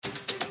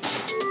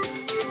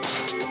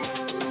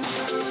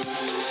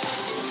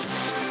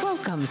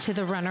to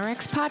the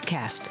RunnerX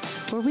podcast,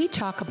 where we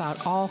talk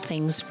about all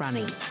things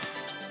running.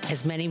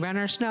 As many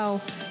runners know,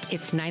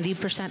 it's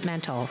 90%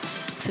 mental.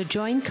 So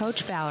join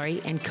Coach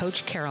Valerie and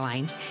Coach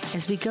Caroline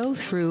as we go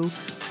through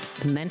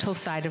the mental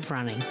side of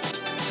running.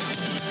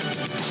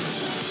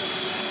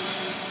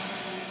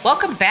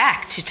 Welcome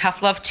back to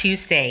Tough Love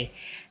Tuesday.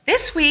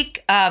 This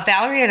week,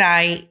 Valerie and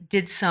I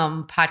did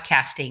some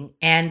podcasting,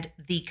 and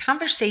the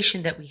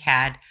conversation that we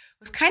had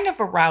was kind of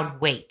around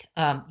weight.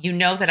 You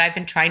know that I've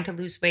been trying to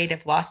lose weight.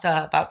 I've lost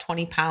about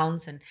 20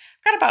 pounds and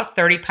I've got about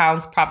 30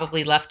 pounds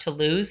probably left to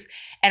lose.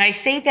 And I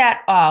say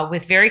that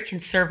with very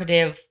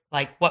conservative,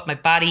 like what my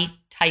body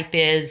type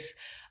is,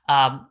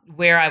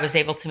 where I was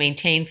able to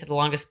maintain for the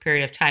longest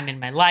period of time in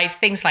my life,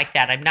 things like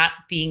that. I'm not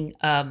being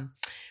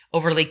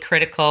overly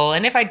critical.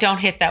 And if I don't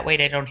hit that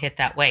weight, I don't hit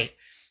that weight.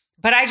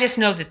 But I just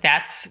know that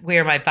that's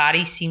where my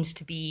body seems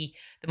to be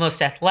the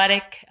most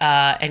athletic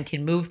and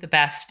can move the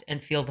best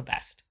and feel the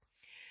best.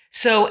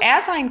 So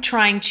as I'm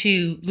trying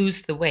to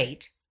lose the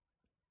weight,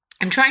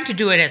 I'm trying to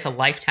do it as a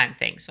lifetime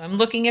thing. So I'm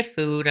looking at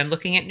food, I'm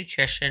looking at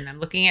nutrition, I'm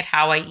looking at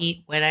how I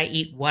eat, when I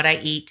eat, what I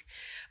eat.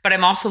 But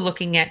I'm also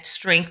looking at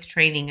strength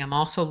training. I'm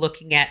also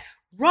looking at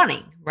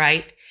running,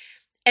 right?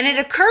 And it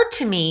occurred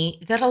to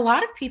me that a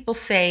lot of people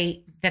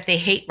say that they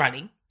hate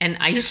running. And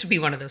I used to be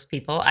one of those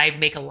people. I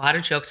make a lot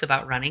of jokes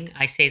about running.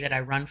 I say that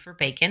I run for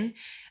bacon.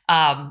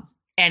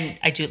 And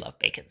I do love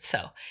bacon.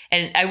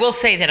 And I will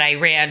say that I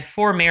ran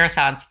 4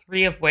 marathons,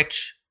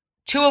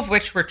 2 of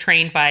which were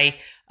trained by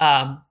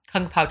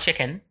Kung Pao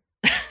chicken.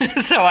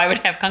 So I would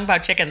have Kung Pao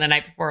chicken the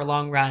night before a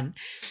long run.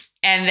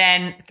 And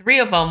then 3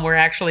 of them were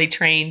actually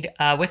trained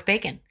with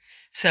bacon.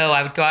 So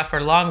I would go out for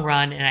a long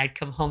run and I'd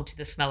come home to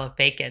the smell of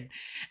bacon.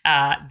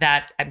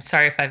 That I'm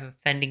sorry if I'm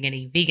offending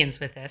any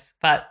vegans with this.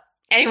 But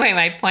anyway,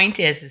 my point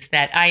is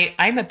that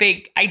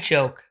I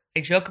joke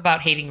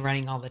about hating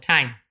running all the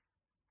time.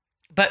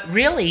 But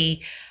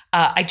really,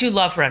 I do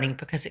love running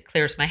because it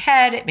clears my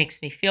head. It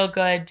makes me feel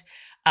good.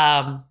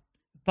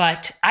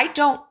 But I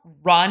don't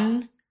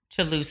run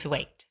to lose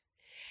weight.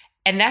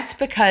 And that's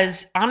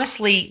because,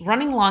 honestly,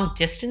 running long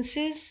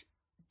distances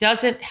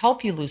doesn't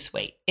help you lose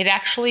weight. It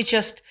actually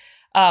just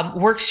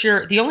works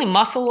the only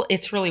muscle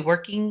it's really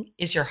working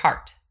is your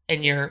heart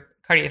and your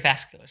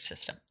cardiovascular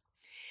system.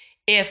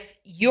 If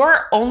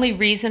your only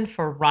reason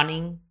for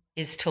running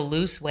is to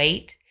lose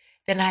weight,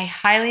 then I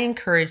highly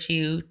encourage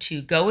you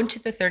to go into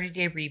the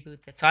 30-day reboot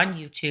that's on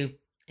YouTube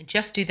and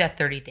just do that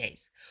 30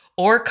 days.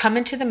 Or come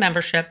into the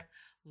membership,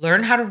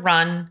 learn how to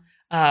run,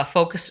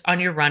 focus on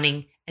your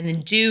running, and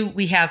then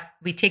we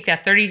take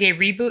that 30-day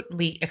reboot and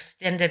we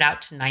extend it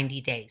out to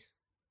 90 days.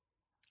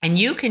 And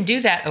you can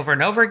do that over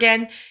and over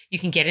again. You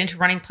can get into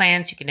running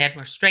plans. You can add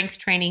more strength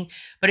training.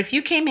 But if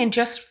you came in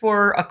just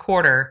for a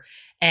quarter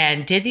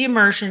and did the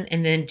immersion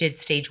and then did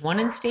stage 1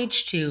 and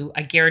stage 2,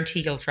 I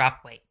guarantee you'll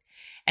drop weight.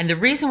 And the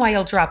reason why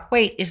you'll drop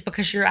weight is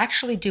because you're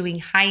actually doing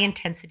high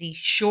intensity,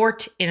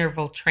 short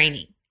interval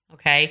training.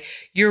 Okay.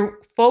 You're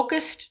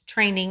focused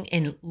training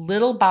in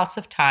little bouts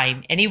of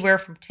time, anywhere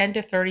from 10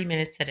 to 30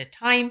 minutes at a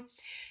time.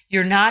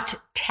 You're not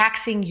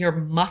taxing your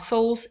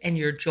muscles and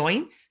your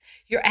joints.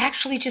 You're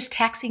actually just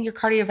taxing your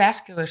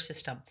cardiovascular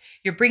system.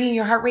 You're bringing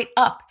your heart rate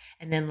up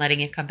and then letting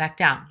it come back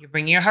down. You're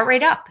bringing your heart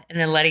rate up and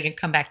then letting it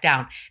come back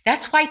down.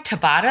 That's why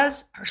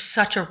Tabatas are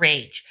such a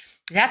rage.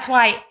 That's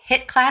why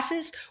HIIT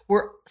classes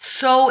were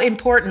so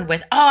important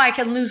with, I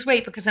can lose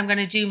weight because I'm going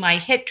to do my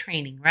HIIT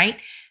training, right?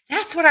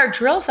 That's what our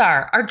drills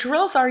are. Our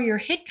drills are your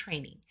HIIT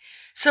training.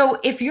 So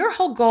if your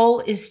whole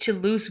goal is to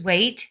lose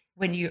weight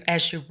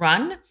as you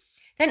run,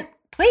 then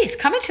please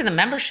come into the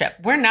membership.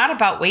 We're not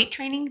about weight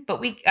training,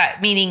 but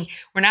meaning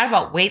we're not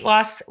about weight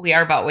loss. We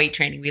are about weight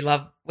training. We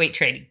love weight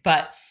training,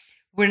 but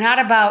we're not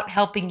about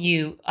helping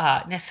you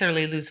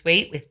necessarily lose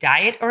weight with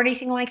diet or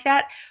anything like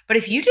that. But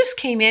if you just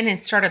came in and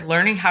started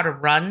learning how to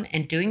run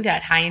and doing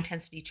that high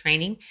intensity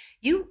training,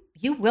 you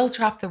will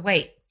drop the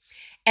weight.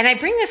 And I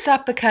bring this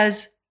up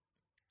because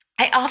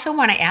I often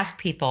want to ask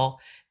people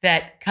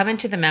that come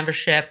into the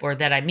membership or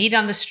that I meet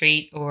on the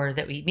street or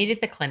that we meet at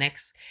the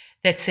clinics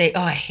that say,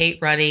 I hate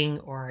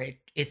running, or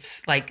it's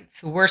the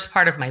worst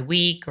part of my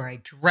week, or I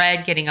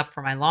dread getting up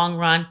for my long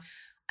run.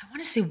 I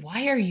want to say,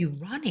 why are you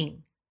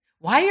running?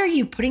 Why are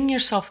you putting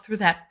yourself through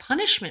that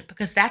punishment?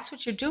 Because that's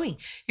what you're doing.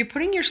 You're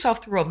putting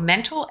yourself through a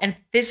mental and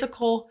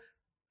physical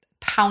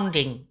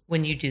pounding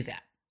when you do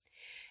that.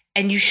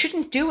 And you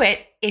shouldn't do it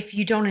if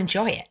you don't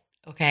enjoy it,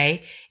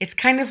 okay? It's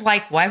kind of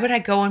like, why would I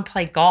go and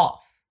play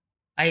golf?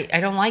 I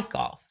don't like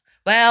golf.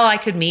 Well, I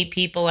could meet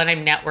people and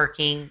I'm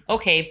networking.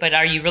 Okay, but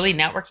are you really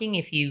networking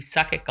if you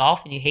suck at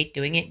golf and you hate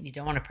doing it and you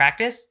don't want to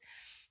practice?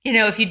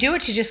 If you do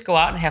it to just go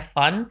out and have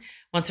fun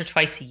once or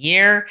twice a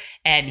year,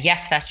 and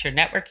yes, that's your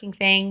networking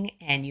thing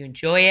and you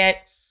enjoy it,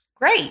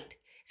 great.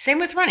 Same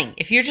with running.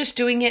 If you're just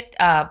doing it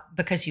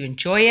because you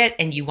enjoy it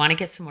and you want to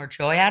get some more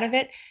joy out of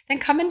it, then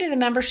come into the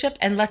membership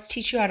and let's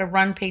teach you how to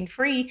run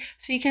pain-free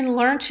so you can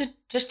learn to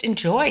just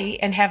enjoy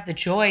and have the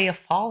joy of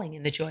falling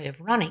and the joy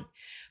of running.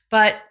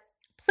 But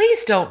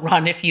please don't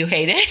run if you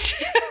hate it.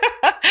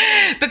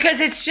 because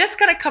it's just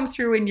going to come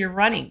through in your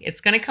running.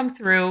 It's going to come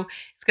through.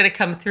 It's going to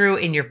come through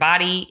in your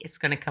body. It's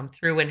going to come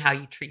through in how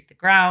you treat the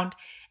ground,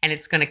 and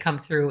it's going to come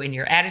through in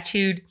your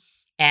attitude,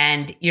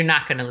 and you're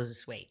not going to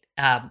lose weight.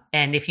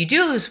 And if you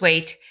do lose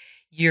weight,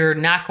 you're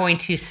not going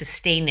to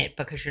sustain it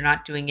because you're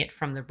not doing it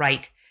from the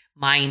right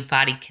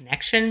mind-body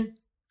connection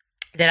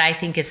that I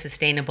think is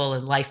sustainable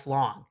and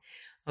lifelong.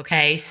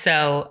 Okay,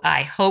 so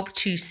I hope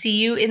to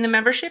see you in the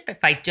membership.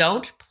 If I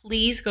don't,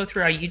 please go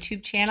through our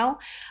YouTube channel.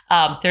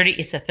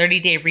 It's a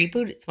 30-day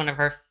reboot. It's one of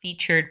our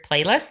featured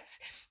playlists.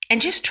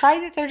 And just try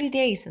the 30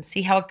 days and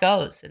see how it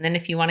goes. And then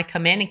if you want to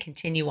come in and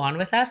continue on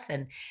with us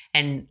and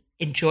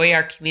enjoy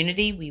our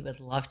community, we would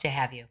love to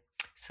have you.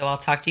 So I'll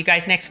talk to you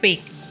guys next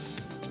week.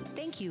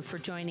 Thank you for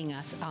joining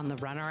us on the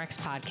RunRx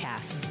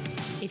podcast.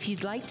 If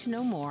you'd like to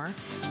know more,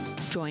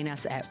 join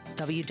us at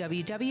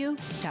www.runrx.fit.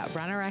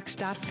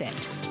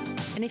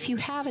 And if you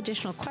have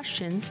additional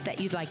questions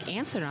that you'd like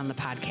answered on the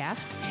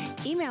podcast,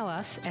 email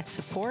us at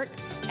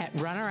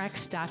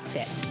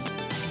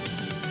support@runrx.fit.